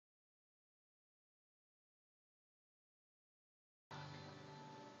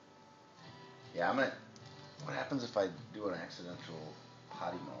Yeah, I'm gonna. What happens if I do an accidental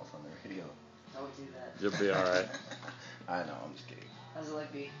potty mouth on the radio? Don't do that. You'll be alright. I know, I'm just kidding. How's it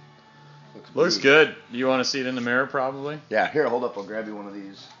look, B? Looks good. You want to see it in the mirror, probably? Yeah, here, hold up. I'll grab you one of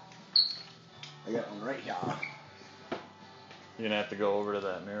these. I got one right here. You're going to have to go over to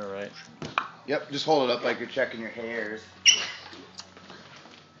that mirror, right? Yep, just hold it up like you're checking your hairs.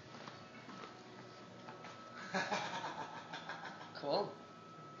 Cool.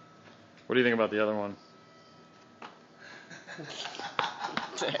 What do you think about the other one?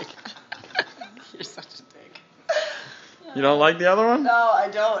 Dick. You're such a dick. You don't like the other one? No, I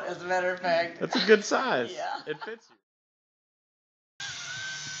don't, as a matter of fact. That's a good size. Yeah. It fits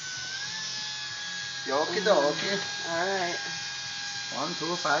you. Yokie dokie. Alright. 1,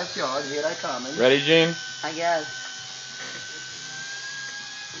 2, 5, yard. Here I come. Ready, Jean? I guess.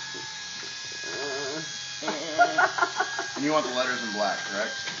 And you want the letters in black,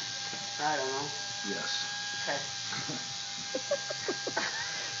 correct? I don't know. Yes. Okay.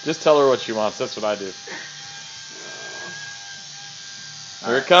 Just tell her what she wants. That's what I do.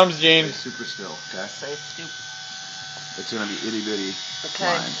 Here it comes, Jean. Stay super still, okay? Say stupid. It's going to be itty bitty Okay.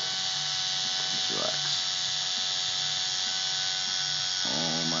 line. Just relax.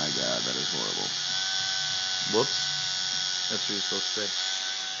 Oh my god, that is horrible. Whoops. That's what you're supposed to say.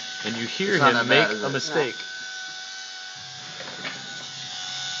 And you hear It's not him that make bad, is a it? mistake.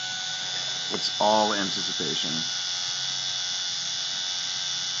 It's all anticipation.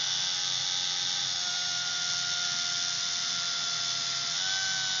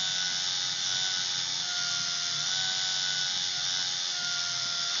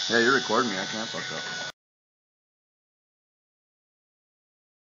 Yeah, you're recording me. I can't fuck up.